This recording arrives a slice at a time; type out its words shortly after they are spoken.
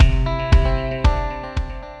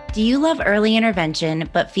Do you love early intervention,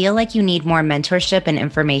 but feel like you need more mentorship and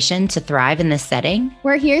information to thrive in this setting?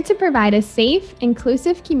 We're here to provide a safe,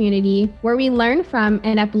 inclusive community where we learn from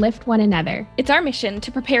and uplift one another. It's our mission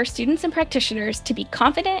to prepare students and practitioners to be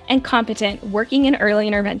confident and competent working in early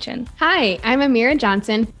intervention. Hi, I'm Amira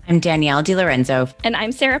Johnson. I'm Danielle DiLorenzo. And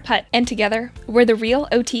I'm Sarah Putt. And together, we're the real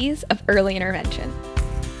OTs of early intervention.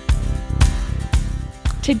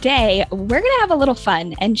 Today, we're going to have a little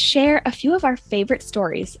fun and share a few of our favorite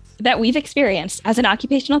stories that we've experienced as an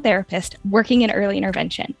occupational therapist working in early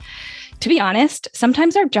intervention. To be honest,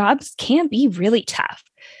 sometimes our jobs can be really tough,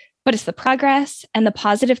 but it's the progress and the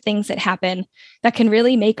positive things that happen that can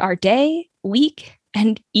really make our day, week,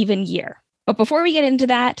 and even year. But before we get into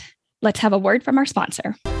that, let's have a word from our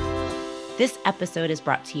sponsor. This episode is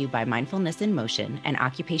brought to you by Mindfulness in Motion, an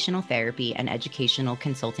occupational therapy and educational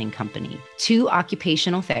consulting company. Two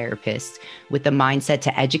occupational therapists with the mindset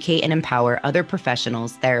to educate and empower other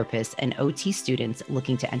professionals, therapists, and OT students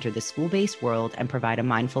looking to enter the school-based world and provide a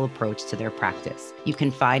mindful approach to their practice. You can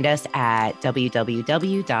find us at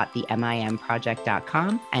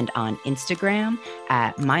www.themimproject.com and on Instagram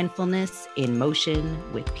at Mindfulness in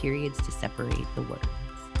Motion with periods to separate the words.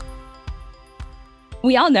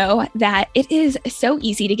 We all know that it is so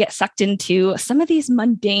easy to get sucked into some of these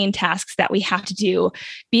mundane tasks that we have to do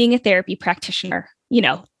being a therapy practitioner. You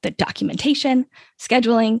know, the documentation,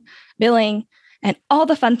 scheduling, billing, and all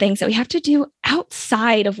the fun things that we have to do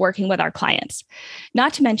outside of working with our clients.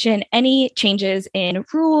 Not to mention any changes in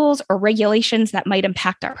rules or regulations that might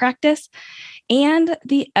impact our practice, and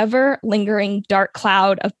the ever lingering dark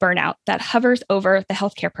cloud of burnout that hovers over the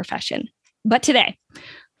healthcare profession. But today,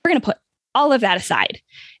 we're going to put all of that aside,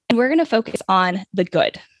 and we're going to focus on the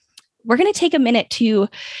good. We're going to take a minute to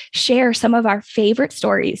share some of our favorite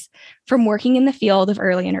stories from working in the field of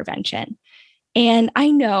early intervention. And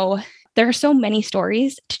I know there are so many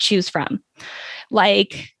stories to choose from.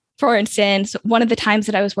 Like, for instance, one of the times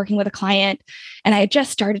that I was working with a client and I had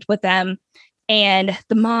just started with them, and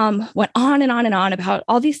the mom went on and on and on about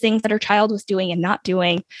all these things that her child was doing and not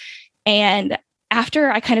doing. And after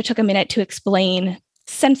I kind of took a minute to explain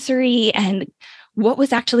sensory and what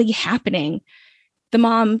was actually happening, the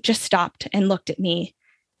mom just stopped and looked at me,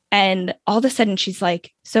 and all of a sudden she's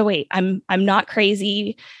like, "So wait, I'm not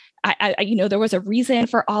crazy. I there was a reason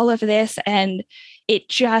for all of this," and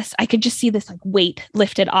I could just see this like weight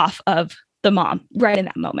lifted off of the mom right in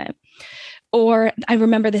that moment. Or I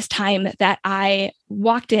remember this time that I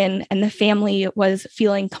walked in and the family was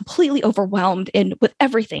feeling completely overwhelmed with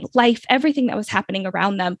everything, life, everything that was happening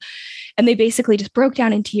around them. And they basically just broke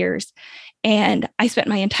down in tears. And I spent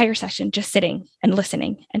my entire session just sitting and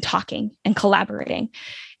listening and talking and collaborating.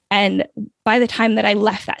 And by the time that I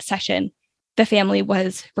left that session, the family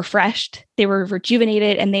was refreshed, they were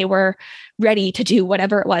rejuvenated, and they were ready to do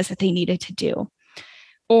whatever it was that they needed to do.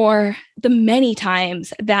 Or the many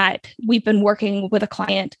times that we've been working with a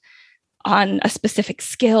client on a specific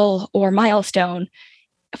skill or milestone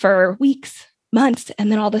for weeks, months, and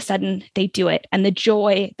then all of a sudden they do it. And the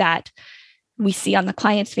joy that we see on the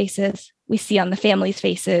client's faces, we see on the family's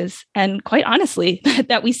faces, and quite honestly,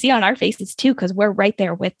 that we see on our faces too, because we're right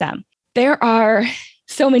there with them. There are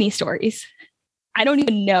so many stories. I don't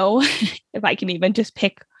even know if I can even just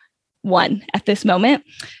pick one at this moment.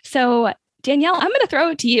 So Danielle, I'm going to throw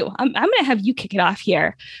it to you. I'm going to have you kick it off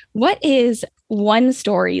here. What is one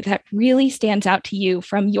story that really stands out to you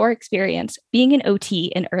from your experience being an OT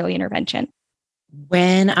in early intervention?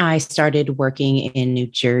 When I started working in New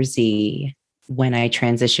Jersey, when I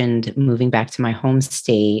transitioned, moving back to my home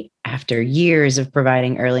state after years of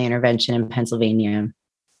providing early intervention in Pennsylvania,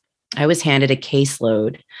 I was handed a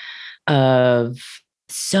caseload of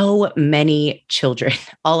so many children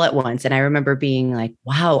all at once. And I remember being like,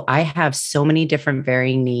 wow, I have so many different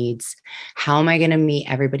varying needs. How am I going to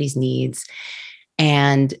meet everybody's needs?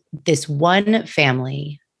 And this one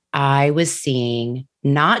family I was seeing,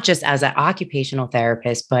 not just as an occupational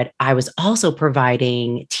therapist, but I was also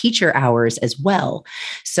providing teacher hours as well.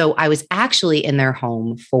 So I was actually in their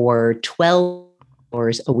home for 12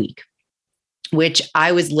 hours a week, which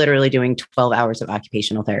I was literally doing 12 hours of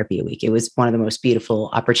occupational therapy a week. It was one of the most beautiful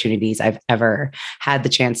opportunities I've ever had the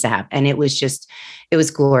chance to have. And it was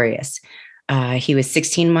glorious. He was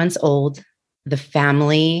 16 months old. The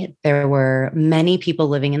family, there were many people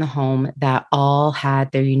living in the home that all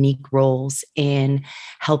had their unique roles in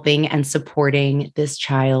helping and supporting this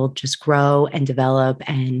child just grow and develop,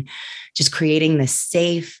 and just creating this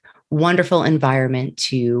safe, wonderful environment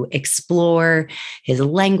to explore his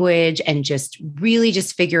language and just really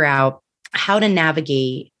just figure out how to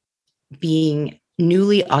navigate being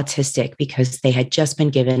newly autistic because they had just been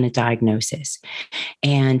given a diagnosis,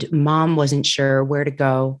 and mom wasn't sure where to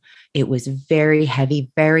go. It was very heavy,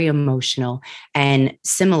 very emotional. And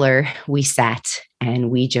similar, we sat and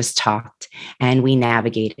we just talked and we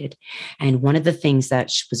navigated. And one of the things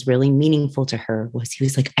that was really meaningful to her was he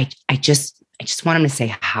was like, I just want him to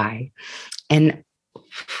say hi. And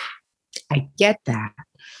I get that.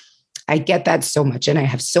 I get that so much. And I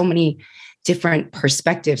have so many different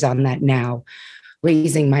perspectives on that now,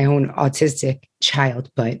 raising my own autistic child.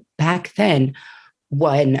 But back then,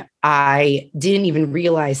 when I didn't even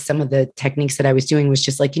realize some of the techniques that I was doing, was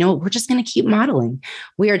just like, we're just going to keep modeling.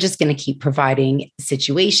 We are just going to keep providing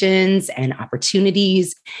situations and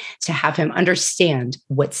opportunities to have him understand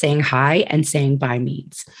what saying hi and saying bye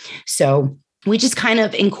means. So we just kind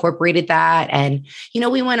of incorporated that. And,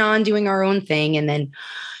 we went on doing our own thing. And then,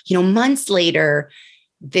 months later,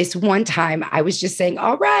 this one time I was just saying,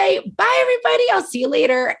 all right, bye, everybody. I'll see you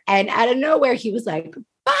later. And out of nowhere, he was like,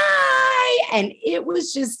 bye. And it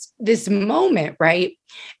was just this moment, right?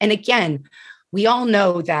 And again, we all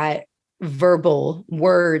know that verbal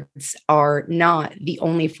words are not the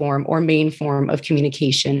only form or main form of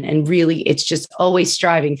communication. And really, it's just always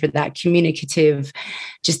striving for that communicative,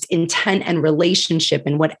 just intent and relationship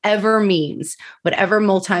and whatever means, whatever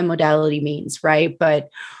multimodality means, right? But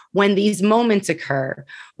when these moments occur,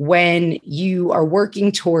 when you are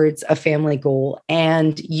working towards a family goal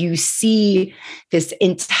and you see this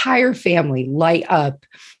entire family light up,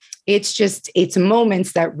 it's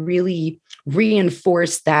moments that really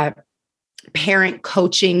reinforce that parent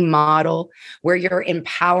coaching model where you're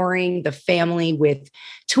empowering the family with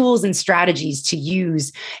tools and strategies to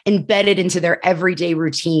use embedded into their everyday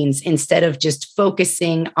routines instead of just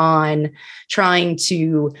focusing on trying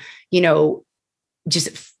to, just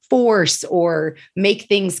force or make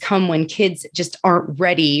things come when kids just aren't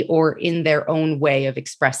ready or in their own way of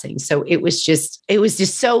expressing. So it was just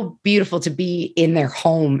so beautiful to be in their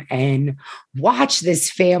home and watch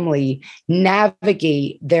this family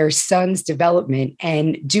navigate their son's development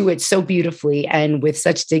and do it so beautifully and with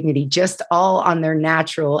such dignity, just all on their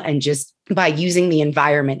natural and just by using the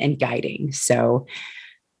environment and guiding. So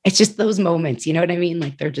it's just those moments, you know what I mean?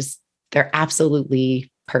 Like they're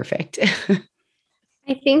absolutely perfect.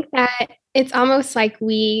 I think that it's almost like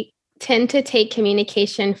we tend to take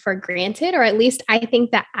communication for granted, or at least I think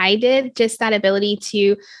that I did, just that ability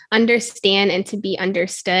to understand and to be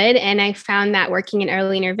understood. And I found that working in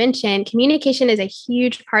early intervention, communication is a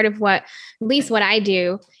huge part of at least what I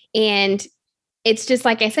do. And it's just,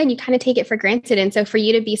 like I said, you kind of take it for granted. And so for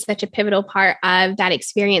you to be such a pivotal part of that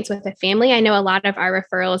experience with a family, I know a lot of our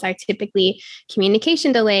referrals are typically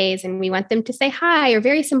communication delays and we want them to say hi or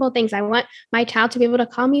very simple things. I want my child to be able to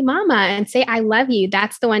call me mama and say, I love you.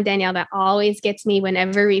 That's the one, Danielle, that always gets me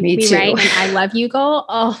whenever we write an I love you goal.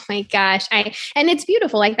 Oh my gosh. And it's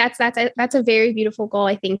beautiful. Like that's a very beautiful goal,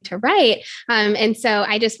 I think, to write. And so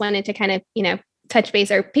I just wanted to kind of, touch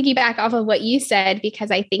base or piggyback off of what you said,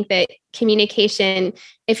 because I think that communication,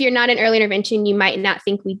 if you're not in early intervention, you might not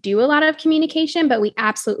think we do a lot of communication, but we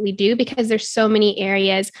absolutely do, because there's so many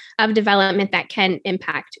areas of development that can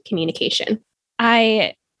impact communication.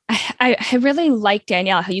 I really like,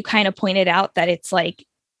 Danielle, how you kind of pointed out that it's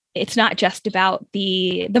not just about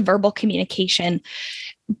the verbal communication,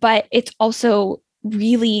 but it's also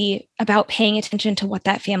really about paying attention to what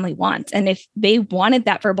that family wants. And if they wanted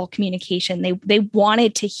that verbal communication, they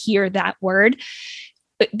wanted to hear that word,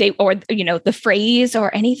 the phrase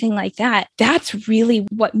or anything like that, that's really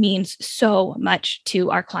what means so much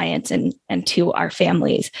to our clients and to our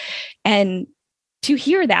families. And to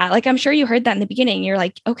hear that, like, I'm sure you heard that in the beginning, you're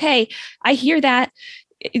like, okay, I hear that,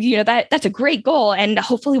 that's a great goal and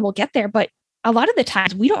hopefully we'll get there. But a lot of the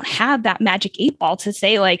times we don't have that magic 8 ball to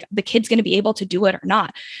say like the kid's going to be able to do it or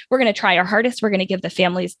not. We're going to try our hardest. We're going to give the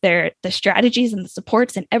families the strategies and the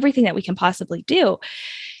supports and everything that we can possibly do.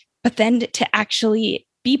 But then to actually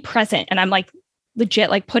be present, and I'm like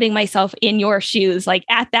legit like putting myself in your shoes, like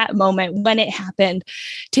at that moment when it happened,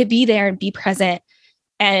 to be there and be present.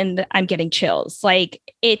 And I'm getting chills. Like,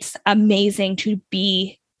 it's amazing to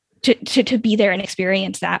be there and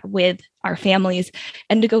experience that with our families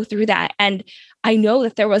and to go through that. And I know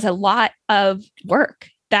that there was a lot of work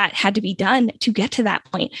that had to be done to get to that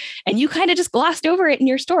point. And you kind of just glossed over it in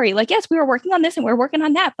your story. Like, yes, we were working on this and we're working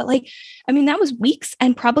on that. But that was weeks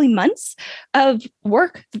and probably months of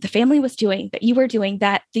work that the family was doing, that you were doing,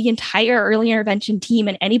 that the entire early intervention team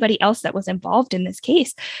and anybody else that was involved in this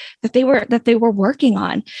case, that they were working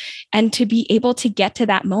on. And to be able to get to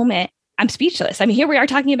that moment, I'm speechless. I mean, here we are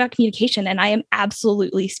talking about communication and I am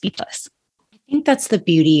absolutely speechless. I think that's the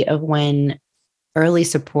beauty of when early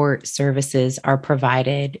support services are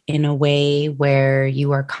provided in a way where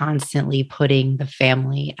you are constantly putting the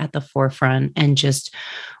family at the forefront and just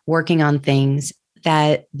working on things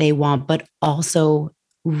that they want, but also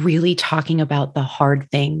really talking about the hard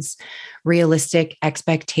things, realistic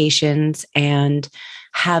expectations, and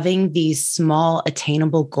having these small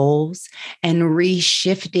attainable goals and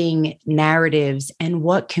reshifting narratives and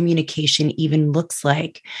what communication even looks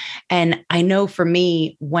like. And I know for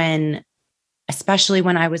me, especially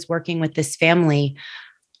when I was working with this family,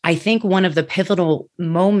 I think one of the pivotal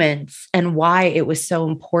moments and why it was so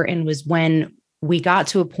important was when we got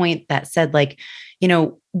to a point that said, like,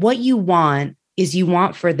 what you want is you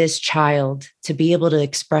want for this child to be able to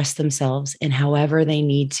express themselves in however they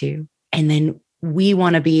need to. And then we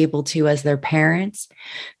want to be able to, as their parents,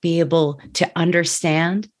 be able to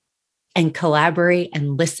understand and collaborate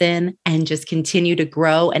and listen and just continue to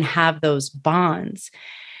grow and have those bonds.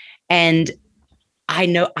 And I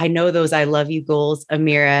know those I love you goals,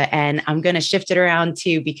 Amira, and I'm going to shift it around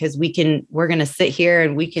too, because we're going to sit here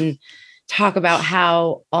and we can talk about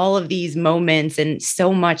how all of these moments and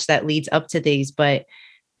so much that leads up to these. But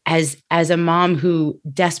as a mom who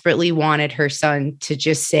desperately wanted her son to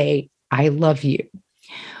just say, I love you,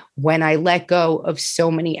 when I let go of so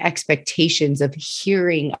many expectations of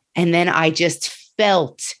hearing, and then I just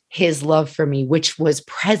felt his love for me, which was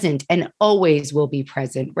present and always will be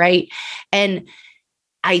present, right? And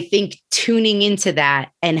I think tuning into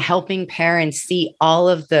that and helping parents see all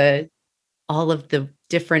of the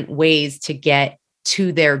different ways to get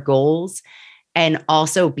to their goals, and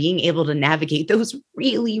also being able to navigate those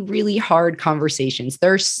really, really hard conversations.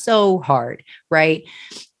 They're so hard, right?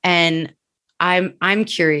 And I'm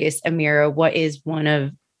curious, Amira,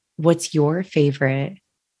 what's your favorite,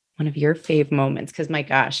 one of your fave moments? Because my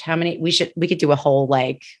gosh, we could do a whole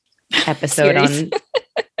episode on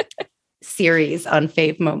series on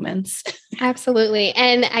fave moments. Absolutely.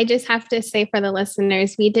 And I just have to say for the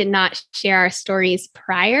listeners, we did not share our stories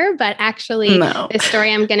prior, but actually the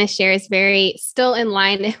story I'm going to share is very still in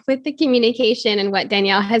line with the communication and what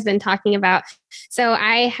Danielle has been talking about. So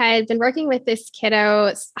I had been working with this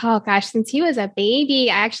kiddo, since he was a baby.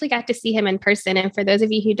 I actually got to see him in person. And for those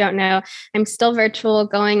of you who don't know, I'm still virtual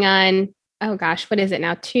going on, what is it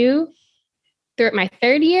now? Through my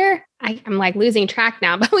third year. I'm losing track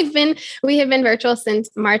now, but we have been virtual since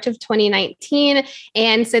March of 2019.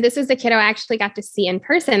 And so this is the kiddo I actually got to see in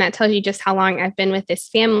person. That tells you just how long I've been with this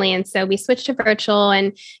family. And so we switched to virtual,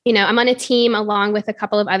 and, I'm on a team along with a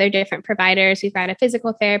couple of other different providers. We've got a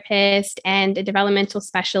physical therapist and a developmental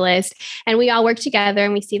specialist, and we all work together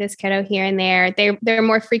and we see this kiddo here and there. They're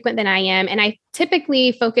more frequent than I am. And I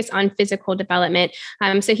typically focus on physical development.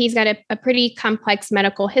 So he's got a pretty complex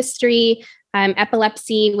medical history.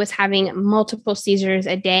 Epilepsy, was having multiple seizures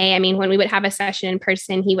a day. I mean, when we would have a session in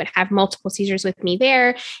person, he would have multiple seizures with me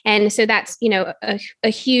there. And so that's, a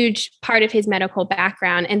huge part of his medical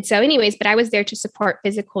background. And so anyways, but I was there to support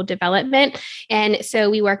physical development. And so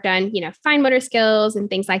we worked on, fine motor skills and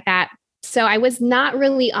things like that. So I was not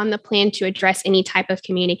really on the plan to address any type of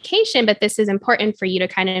communication, but this is important for you to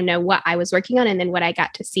kind of know what I was working on and then what I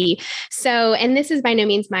got to see. So, and this is by no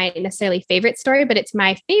means my necessarily favorite story, but it's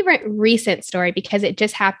my favorite recent story because it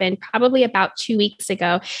just happened probably about 2 weeks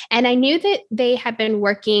ago. And I knew that they had been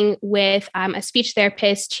working with a speech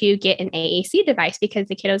therapist to get an AAC device because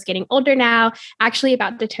the kiddo's getting older now, actually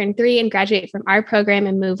about to turn 3 and graduate from our program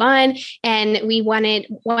and move on. And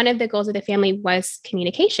one of the goals of the family was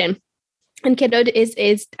communication. And kiddo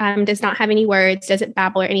does not have any words, doesn't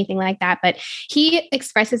babble or anything like that, but he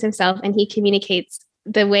expresses himself and he communicates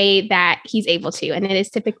the way that he's able to. And it is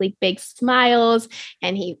typically big smiles,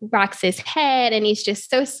 and he rocks his head, and he's just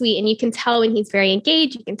so sweet. And you can tell when he's very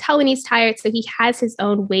engaged, you can tell when he's tired. So he has his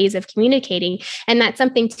own ways of communicating. And that's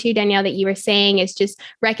something too, Danielle, that you were saying, is just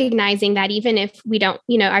recognizing that even if we don't,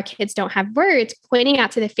 our kids don't have words, pointing out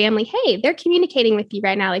to the family, hey, they're communicating with you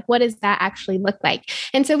right now. Like, what does that actually look like?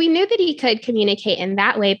 And so we knew that he could communicate in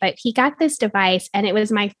that way, but he got this device, and it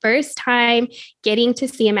was my first time getting to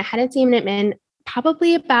see him. I hadn't seen him in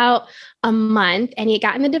probably about a month, and he had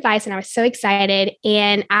gotten the device, and I was so excited.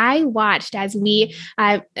 And I watched as the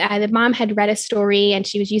mom had read a story, and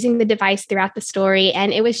she was using the device throughout the story.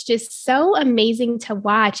 And it was just so amazing to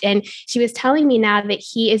watch. And she was telling me now that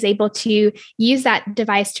he is able to use that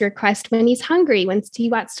device to request when he's hungry, when he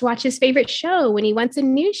wants to watch his favorite show, when he wants a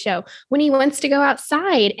new show, when he wants to go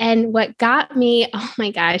outside. And what got me, oh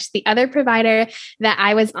my gosh, the other provider that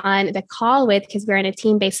I was on the call with, because we're in a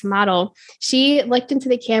team-based model, she looked into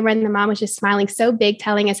the camera, and the mom was just smiling so big,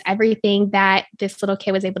 telling us everything that this little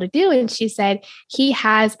kid was able to do. And she said, he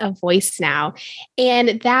has a voice now.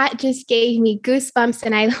 And that just gave me goosebumps.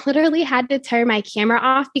 And I literally had to turn my camera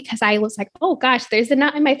off because I was like, oh gosh, there's a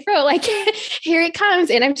knot in my throat. Like, here it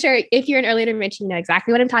comes. And I'm sure if you're in early intervention, you know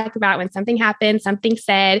exactly what I'm talking about when something happens, something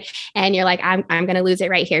said, and you're like, I'm going to lose it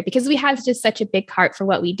right here, because we have just such a big heart for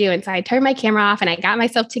what we do. And so I turned my camera off and I got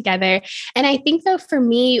myself together. And I think though, for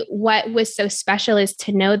me, what was so special is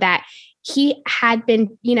to know that he had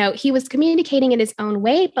been, you know, he was communicating in his own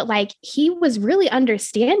way, but like he was really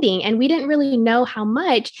understanding, and we didn't really know how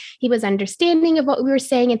much he was understanding of what we were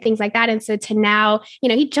saying and things like that. And so to now, you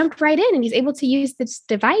know, he jumped right in and he's able to use this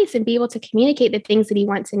device and be able to communicate the things that he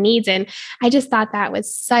wants and needs. And I just thought that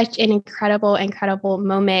was such an incredible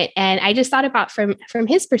moment. And I just thought about from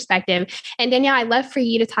his perspective. And Danielle, I'd love for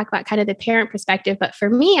you to talk about kind of the parent perspective, but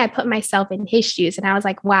for me, I put myself in his shoes and I was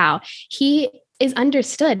like, wow, he is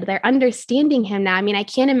understood. They're understanding him now. I mean, I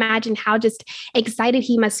can't imagine how just excited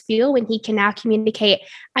he must feel when he can now communicate,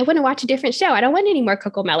 I want to watch a different show. I don't want any more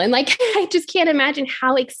CoComelon. Like, I just can't imagine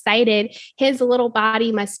how excited his little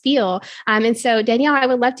body must feel. And so Danielle, I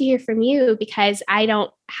would love to hear from you, because I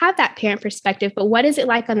don't have that parent perspective, but what is it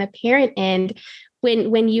like on the parent end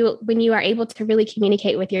when you are able to really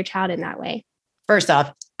communicate with your child in that way? First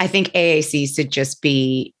off, I think AAC should just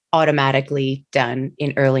be automatically done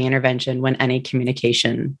in early intervention when any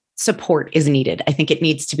communication support is needed. I think it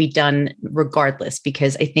needs to be done regardless,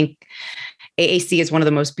 because I think AAC is one of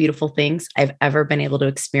the most beautiful things I've ever been able to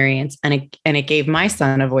experience. And it gave my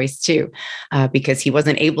son a voice too, because he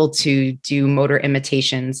wasn't able to do motor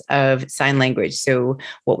imitations of sign language. So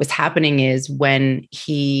what was happening is when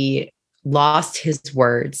he lost his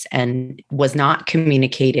words and was not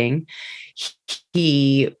communicating,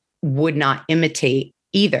 he would not imitate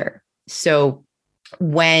either. So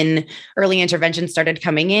when early intervention started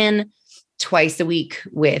coming in twice a week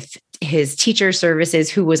with his teacher services,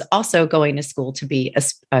 who was also going to school to be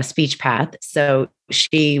a speech path. So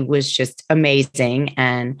she was just amazing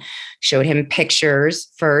and showed him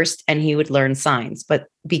pictures first, and he would learn signs. But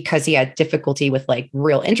because he had difficulty with like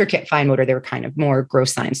real intricate fine motor, they were kind of more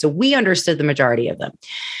gross signs. So we understood the majority of them.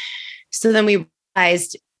 So then we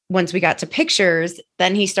realized, once we got to pictures,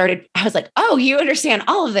 then I was like, oh, you understand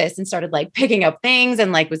all of this, and started like picking up things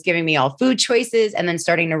and like was giving me all food choices, and then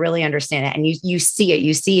starting to really understand it. And you see it,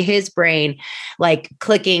 you see his brain like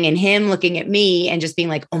clicking and him looking at me and just being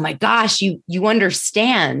like, oh my gosh, you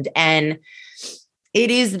understand. And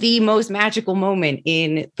it is the most magical moment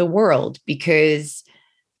in the world, because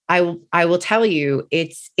I will tell you,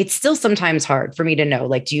 it's still sometimes hard for me to know,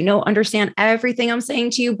 like, do you understand everything I'm saying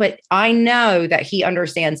to you? But I know that he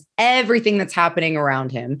understands everything that's happening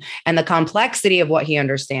around him, and the complexity of what he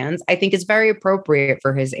understands, I think, is very appropriate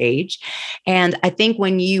for his age. And I think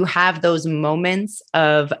when you have those moments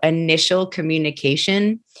of initial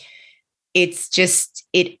communication,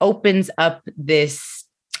 it opens up this,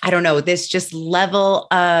 I don't know, this just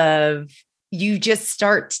level of, you just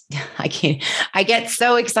start, I get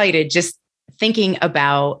so excited just thinking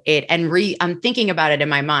about it, and I'm thinking about it in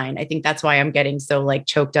my mind. I think that's why I'm getting so like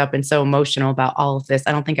choked up and so emotional about all of this.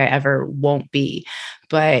 I don't think I ever won't be,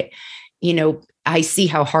 but I see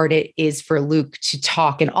how hard it is for Luke to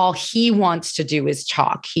talk, and all he wants to do is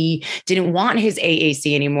talk. He didn't want his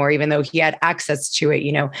AAC anymore, even though he had access to it.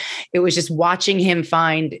 It was just watching him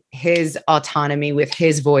find his autonomy with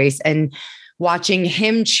his voice, and watching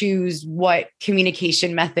him choose what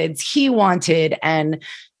communication methods he wanted, and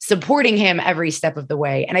supporting him every step of the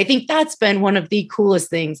way. And I think that's been one of the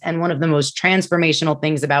coolest things, and one of the most transformational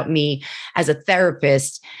things about me as a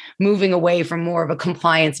therapist, moving away from more of a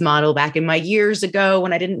compliance model back in my years ago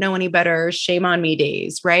when I didn't know any better, shame on me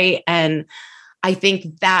days, right? And I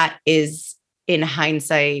think that is, in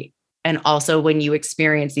hindsight, and also when you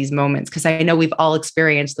experience these moments, because I know we've all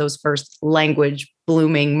experienced those first language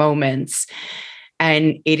blooming moments.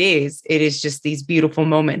 And it is just these beautiful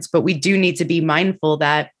moments. But we do need to be mindful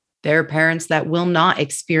that there are parents that will not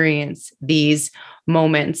experience these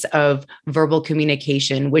moments of verbal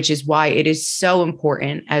communication, which is why it is so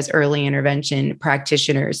important as early intervention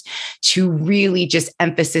practitioners to really just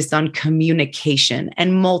emphasis on communication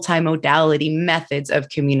and multimodality methods of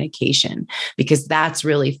communication, because that's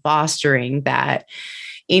really fostering that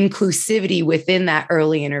inclusivity within that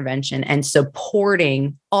early intervention and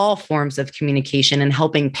supporting all forms of communication, and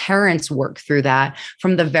helping parents work through that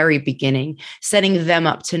from the very beginning, setting them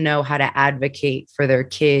up to know how to advocate for their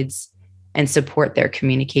kids and support their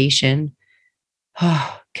communication.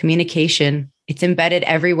 Communication, it's embedded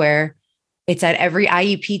everywhere. It's at every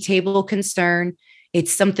IEP table concern.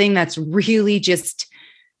 It's something that's really just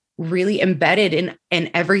really embedded in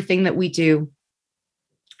everything that we do.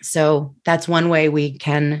 So that's one way we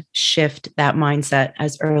can shift that mindset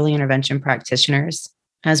as early intervention practitioners,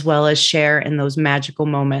 as well as share in those magical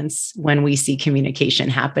moments when we see communication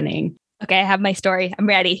happening. Okay, I have my story. I'm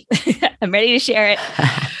ready. I'm ready to share it.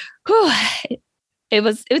 Whew.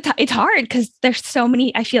 It's hard because there's so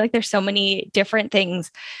many, I feel like there's so many different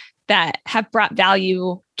things that have brought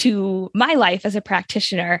value to my life as a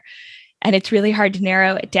practitioner. And it's really hard to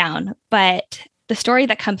narrow it down. But the story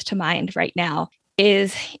that comes to mind right now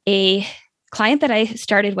is a client that I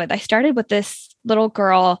started with. I started with this little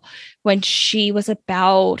girl when she was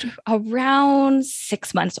about around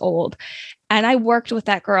 6 months old. And I worked with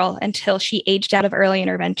that girl until she aged out of early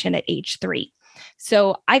intervention at age 3.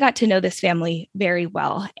 So I got to know this family very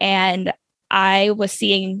well. And I was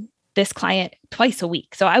seeing this client twice a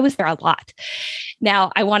week. So I was there a lot.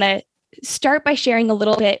 Now, I want to start by sharing a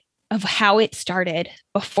little bit of how it started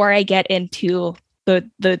before I get into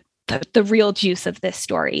the real juice of this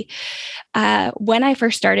story. When I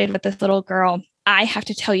first started with this little girl, I have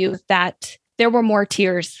to tell you that there were more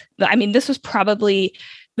tears. I mean, this was probably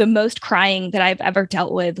the most crying that I've ever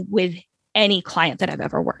dealt with any client that I've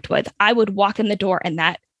ever worked with. I would walk in the door and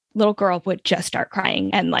that little girl would just start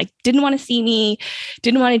crying and like didn't want to see me,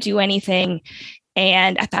 didn't want to do anything.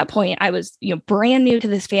 And at that point, I was, brand new to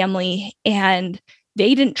this family, and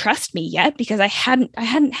they didn't trust me yet because I hadn't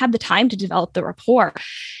had the time to develop the rapport.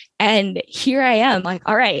 And here I am, like,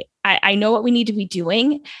 all right, I know what we need to be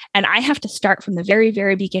doing, and I have to start from the very,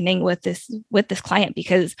 very beginning with this client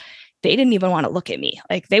because they didn't even want to look at me.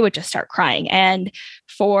 Like they would just start crying. And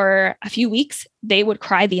for a few weeks, they would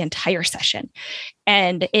cry the entire session.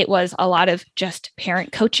 And it was a lot of just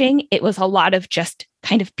parent coaching. It was a lot of just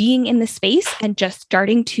kind of being in the space and just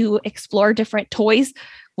starting to explore different toys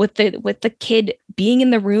with the kid being in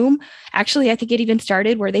the room. Actually, I think it even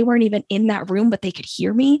started where they weren't even in that room, but they could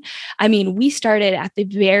hear me. I mean, we started at the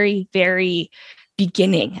very, very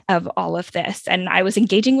beginning of all of this. And I was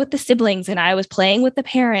engaging with the siblings and I was playing with the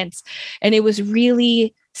parents. And it was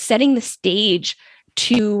really setting the stage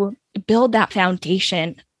to build that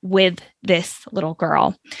foundation with this little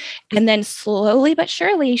girl. And then slowly but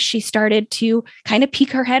surely, she started to kind of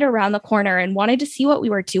peek her head around the corner and wanted to see what we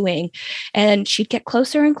were doing. And she'd get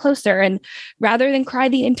closer and closer. And rather than cry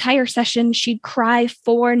the entire session, she'd cry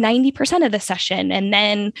for 90% of the session. And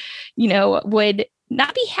then, would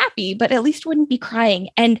not be happy, but at least wouldn't be crying.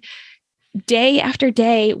 And day after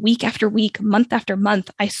day, week after week, month after month,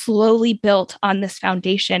 I slowly built on this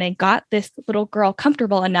foundation and got this little girl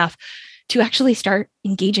comfortable enough to actually start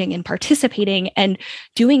engaging and participating and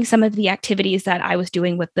doing some of the activities that I was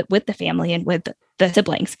doing with the family and with the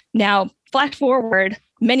siblings. Now, flash forward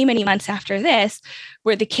many, many months after this,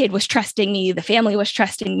 where the kid was trusting me, the family was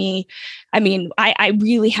trusting me. I mean, I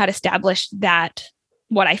really had established that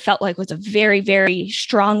what I felt like was a very, very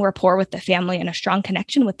strong rapport with the family and a strong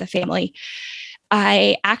connection with the family.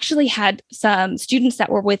 I actually had some students that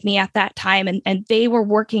were with me at that time, and they were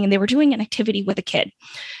working and they were doing an activity with a kid.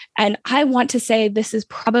 And I want to say this is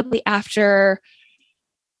probably after,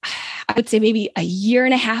 I would say maybe a year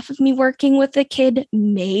and a half of me working with the kid,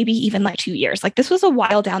 maybe even like 2 years. Like this was a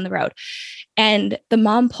while down the road. And the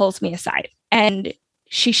mom pulls me aside and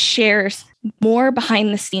she shares more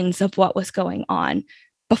behind the scenes of what was going on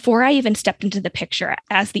before I even stepped into the picture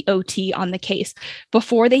as the OT on the case,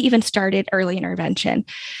 before they even started early intervention.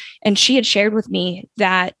 And she had shared with me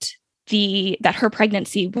that her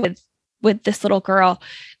pregnancy with this little girl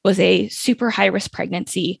was a super high risk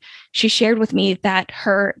pregnancy. She shared with me that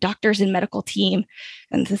her doctors and medical team,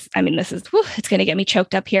 and this is, it's going to get me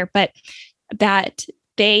choked up here, but that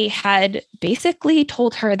they had basically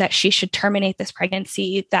told her that she should terminate this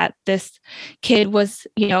pregnancy, that this kid was,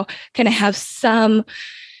 going to have some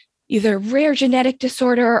either rare genetic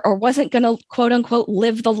disorder or wasn't going to quote unquote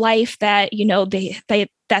live the life that,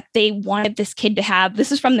 they wanted this kid to have.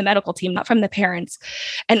 This is from the medical team, not from the parents.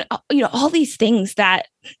 And, all these things that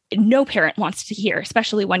no parent wants to hear,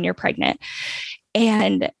 especially when you're pregnant.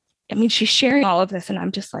 And I mean, she's sharing all of this and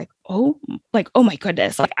I'm just like, oh my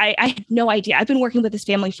goodness. Like I had no idea. I've been working with this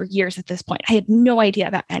family for years at this point. I had no idea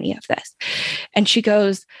about any of this. And she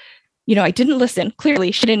goes, I didn't listen.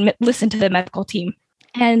 Clearly she didn't listen to the medical team.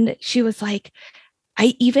 And she was like,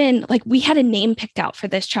 we had a name picked out for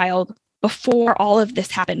this child before all of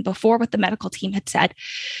this happened, before what the medical team had said.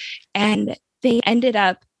 And they ended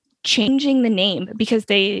up changing the name because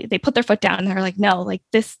they put their foot down and they're like, no, like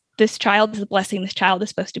this child is a blessing. This child is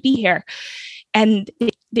supposed to be here. And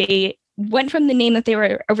they went from the name that they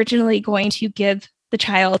were originally going to give the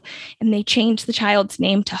child, and they changed the child's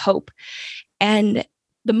name to Hope. And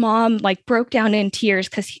the mom like broke down in tears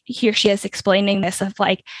because here she is explaining this of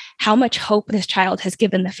like how much hope this child has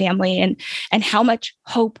given the family and how much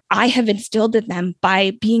hope I have instilled in them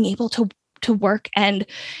by being able to work and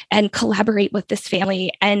collaborate with this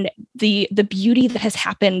family, and the beauty that has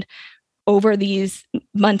happened over these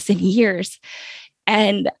months and years.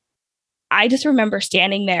 And I just remember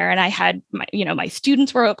standing there, and I had my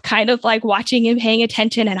students were kind of like watching and paying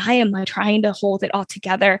attention, and I am like trying to hold it all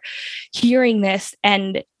together, hearing this,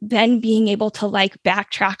 and then being able to like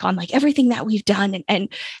backtrack on like everything that we've done and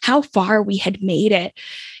how far we had made it.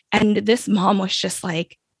 And this mom was just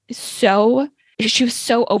like she was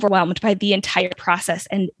so overwhelmed by the entire process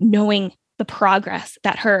and knowing the progress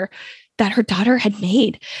that her daughter had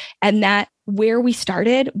made, and that where we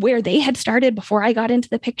started, where they had started before I got into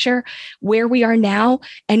the picture, where we are now,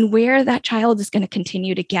 and where that child is going to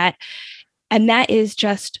continue to get. And that is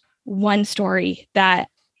just one story that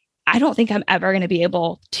I don't think I'm ever going to be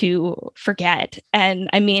able to forget. And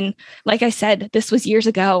I mean, like I said, this was years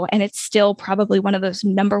ago, and it's still probably one of those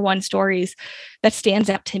number one stories that stands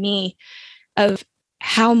out to me of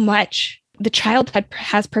how much the child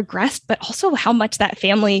has progressed, but also how much that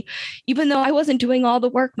family, even though I wasn't doing all the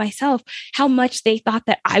work myself, how much they thought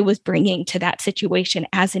that I was bringing to that situation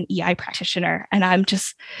as an EI practitioner. And I'm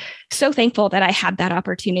just so thankful that I had that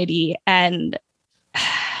opportunity. And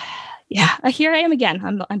yeah, here I am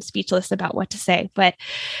again. I'm speechless about what to say, but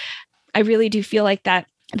I really do feel like that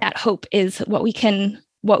hope is what we can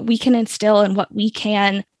instill and what we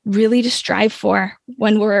can really just strive for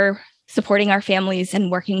when we're supporting our families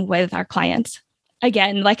and working with our clients.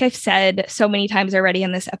 Again, like I've said so many times already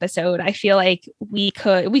in this episode, I feel like we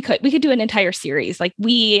could do an entire series. Like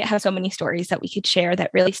we have so many stories that we could share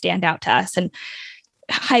that really stand out to us and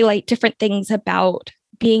highlight different things about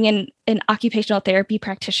being an occupational therapy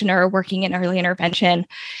practitioner working in early intervention.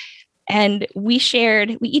 And we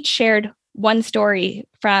each shared one story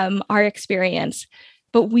from our experience,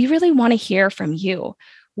 but we really want to hear from you.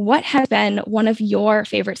 What has been one of your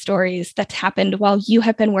favorite stories that's happened while you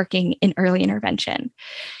have been working in early intervention?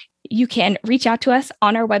 You can reach out to us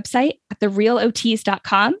on our website at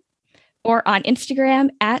therealots.com or on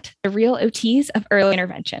Instagram at therealots of early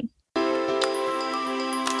intervention.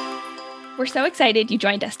 We're so excited you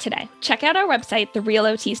joined us today. Check out our website,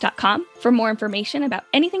 therealots.com, for more information about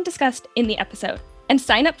anything discussed in the episode. And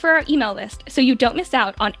sign up for our email list so you don't miss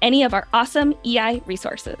out on any of our awesome EI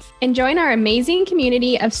resources. And join our amazing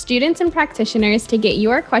community of students and practitioners to get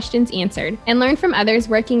your questions answered and learn from others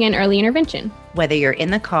working in early intervention. Whether you're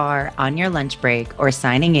in the car, on your lunch break, or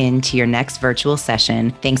signing in to your next virtual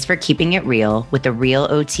session, thanks for keeping it real with the real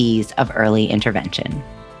OTs of early intervention.